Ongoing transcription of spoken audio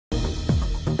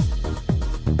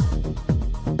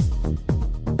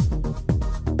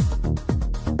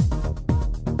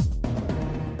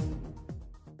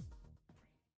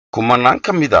kumanaan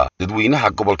ka mid ah dadweynaha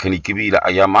gobolkani Gabilay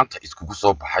ayaa maanta iskugu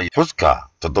soo baxay xuska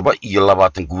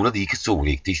 27 guuradii ka soo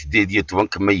wareegtay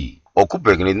 18 May oo ku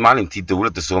beegnayd maalintii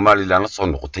dawladda Soomaaliland la soo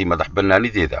noqotay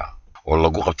madaxbannaanideeda oo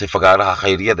lagu qabtay fagaaraha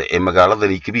khayriyada ee magaalada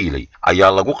Gabilay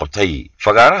ayaa lagu qabtay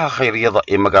fagaaraha khayriyada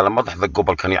ee magaalada madaxda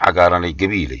gobolkani cagaaran ee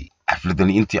Gabilay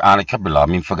xafladani intii aanay ka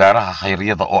bilaabmin fagaaraha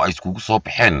khayriyada oo ay iskugu soo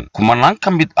baxeen kumanaan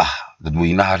ka mid ah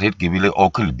dadweynaha reer Gabilay oo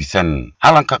ka libisan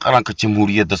calanka qaranka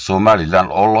Jamhuuriyadda Soomaaliland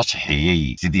oo loo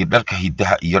shaxeeyay sidii dharka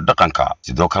hidaha iyo dhaqanka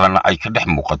sidoo kalena ay ka dhex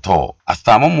muuqato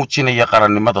astaamo muujinaya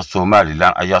qarannimada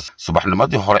Soomaaliland ayaa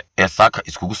subaxnimadii hore ee saaka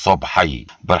iskugu soo baxay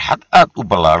barxad aad u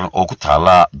ballaaran oo ku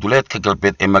taala duleedka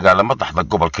galbeed ee magaalada madaxda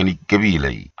gobolkani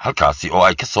Gabilay halkaasi oo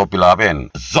ay ka soo bilaabeen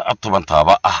socod toban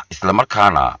taaba ah isla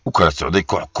markaana u kala socday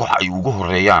koox ay ugu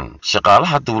horeeyaan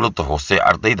shaqaalaha dawladda hoose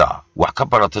ardayda wax ka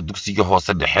barata dugsiga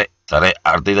hoose dhexe sare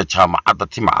ardayda jaamacadda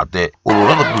Timcadde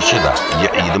ururada bulshada iyo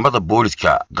ciidamada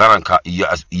booliska qaranka iyo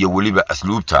waliba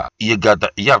asluubta iyo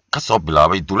gaadiciyaal ka soo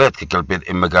bilaabay duleedka galbeed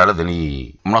ee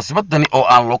magaaladani munaasabadani oo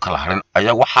aan loo kala harin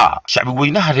ayaa waxa shacbi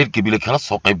weynaha reer Gabilay kala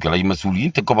soo qayb galay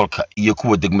mas'uuliyiinta gobolka iyo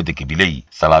kuwa degmada Gabilay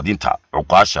salaadiinta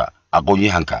cuqaasha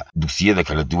aqoon-yahanka dugsiyada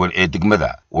kala duwan ee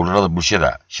degmada ururada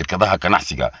bulshada shirkadaha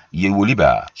ganacsiga iyo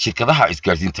waliba shirkadaha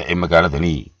isgaarsiinta ee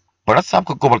magaaladani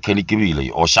barasaabka gobolkani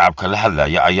Gabilay oo shacabka la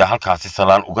hadlaya ayaa halkaasi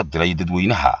salaan uga diray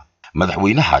dadweynaha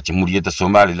madaxweynaha Jamhuuriyadda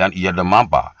Soomaaliland iyo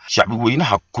dhamaanba shacbi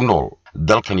weynaha ku nool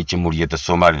dalkani Jamhuuriyadda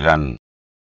Soomaaliland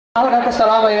waxaan ka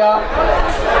salaamayaa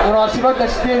munaasabadda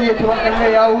 18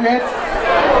 May awgeed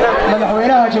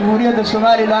madaxweynaha Jamhuuriyadda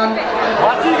Soomaaliland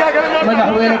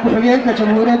madaxweyne ku-xigeenka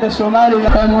Jamhuuriyadda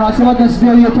Soomaaliland munaasabadda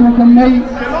 18 May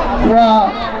waa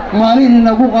maalin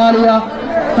inagu qaaliya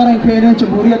qarankeena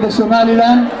Jamhuuriyadda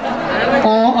Soomaaliland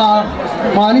oo ah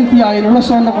maalintii aynu la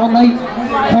soo noqonnay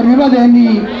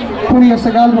xornimadeennii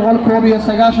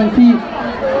 1991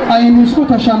 aynu isku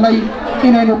tashanay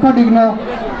inaynu ka dhigno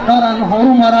qaran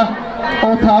horumara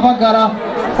oo taabagala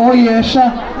oo yeesha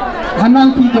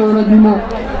hannaankii dawladnimo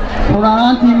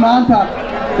runaantii maanta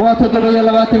waa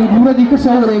 27 guuradii ka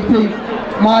soo wareegtay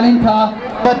maalintaa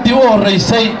badii u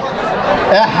horeysay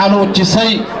ee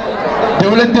xanuujisay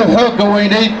dawladda xoogga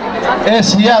weynayd ee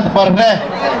siyaad barre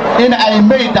in ay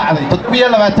May dhacday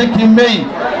 27 May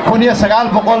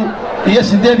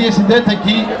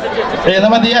 1988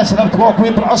 ciidamadii asnabtu waa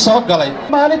kuwii burco soo galay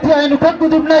maalintii aynu ka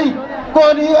gudubnay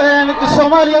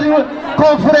Soomaaliyada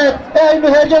koonfureed ee aynu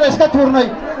heeryada iska tuurnay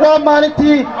waa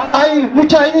maalintii ay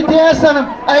mujaahidiintii asnam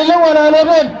ay la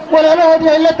walaaloobeen walaalahoodii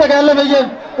ay la dagaalamayeen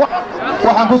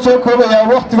waxaan ku soo koobayaa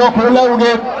waqtiga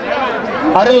kulawgeed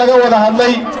arrin laga wada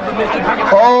hadlay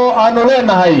oo aanu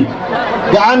leenahay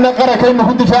gacanna qarankaynu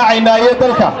ku difaacaynaa iyo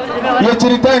dalka iyo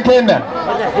jiritaankeenna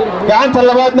gacanta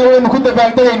labaadna waynu ku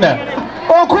dabaaldegaynaa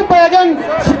oo ku beegan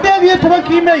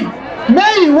 18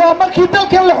 May waa markii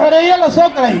dalkan la xoreeyay la soo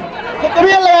galay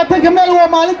 27 May waa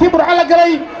maalintii burco la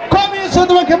galay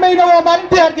 17 Mayna waa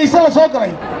maalintii Hargeysa la soo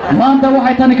galay maanta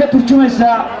waxay tani ka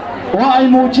turjumaysaa oo ay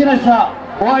muujinaysaa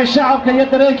oo ay shacabka iyo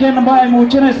dareenkeennaba ay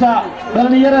muujinaysaa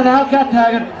dhalinyarada halkaa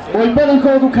taagan oo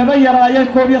badankoodu kaga yaraayeen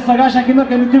 19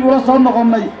 markaynu dib ula soo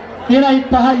noqonnay inay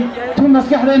tahay tun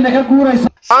maskaxdeenna ka guuraysa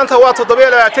maanta waa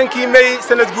 27 May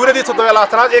sanad guuradii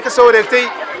 27aad ee ka soo wareegtay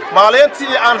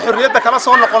maalintii aan xorriyadda kala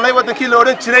soo noqonnay wadankii la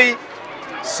oran jiray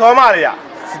Soomaaliya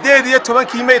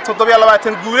 18 May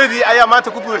 27 guuradii ayaa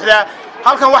maanta ku buuxdaa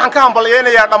halkan waxaan ka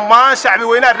hambalyeeynaa dhammaan shacbi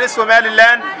weynaha reer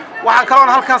Soomaaliland waxaan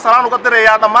kaloo halkan salaan uga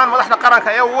dirayaa dhammaan madaxda qaranka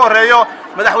ee ugu horeeyo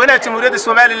madaxweynaha Jamhuuriyadda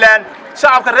Soomaaliland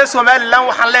shacabka reer Soomaaliland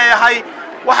waxaan leeyahay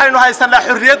waxaynu haysanaa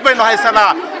xorriyad baynu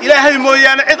haysanaa ilaahay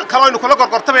mooyaane cid kale aynu kula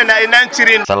gorgortamayna aynaan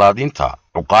jirin salaadiinta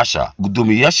cuqaasha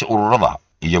gudoomiyaasha ururada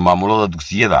iyo maamulada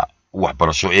dugsiyada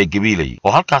waxbarasho ee Gabilay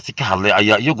oo halkaasi ka hadlay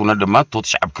ayaa iyaguna dhammaantood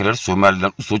shacabka reer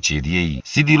Soomaaliland u soo jeediyay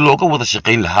sidii looga wada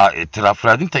shaqayn lahaa itiraaf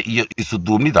raadinta iyo isu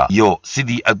duubnida iyo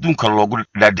sidii adduunka loogu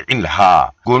dhaadhicin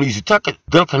lahaa gooniisutaanka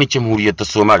dalkani Jamhuuriyadda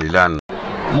Soomaaliland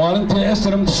maalintii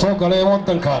asramtu soo galay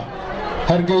wadanka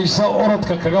Hargeysa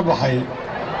orodka kaga baxay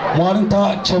maalinta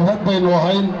jabhad baynu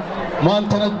ahayn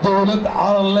maantana dawlad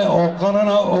calan leh oo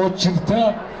qarana oo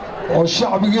jirta oo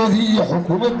shacbigeedii iyo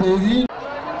xukuumadeedii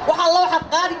waxa loo xad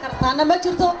qaadi kartaana ma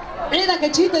jirto ciidanka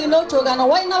jiida inoo joogaana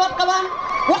way nabad qabaan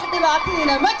wax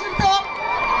dhibaatadiina ma jirto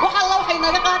waxa loo waxay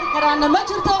naga qaadi karaana ma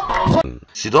jirto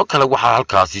sidoo kale waxaa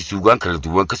halkaasi suugaan kala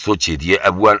duwan ka soo jeediyay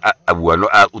abwaano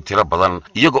aad u tiro badan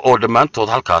iyaga oo dhammaantood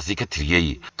halkaasi ka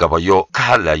tiriyey gabayo ka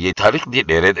hadlayay taariikhdii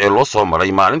dheereed ee loo soo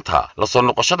maray maalinta la soo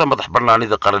noqoshada madax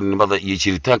bannaanida qarannimada iyo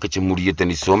jiritaanka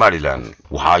jamhuuriyaddani Somaliland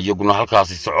waxaa iyaguna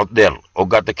halkaasi socod dheer oo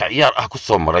gaadda ka ciyaar ah ku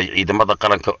soo maray ciidamada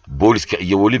qaranka booliska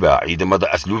iyo weliba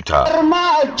ciidamada asluubta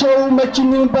farmaajo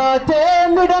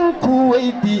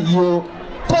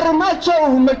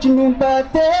majnuun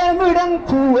baatee midhan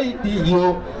ku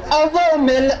weydiiyo adoo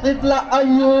meel cidla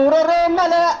ayuuraro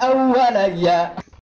mala awalaya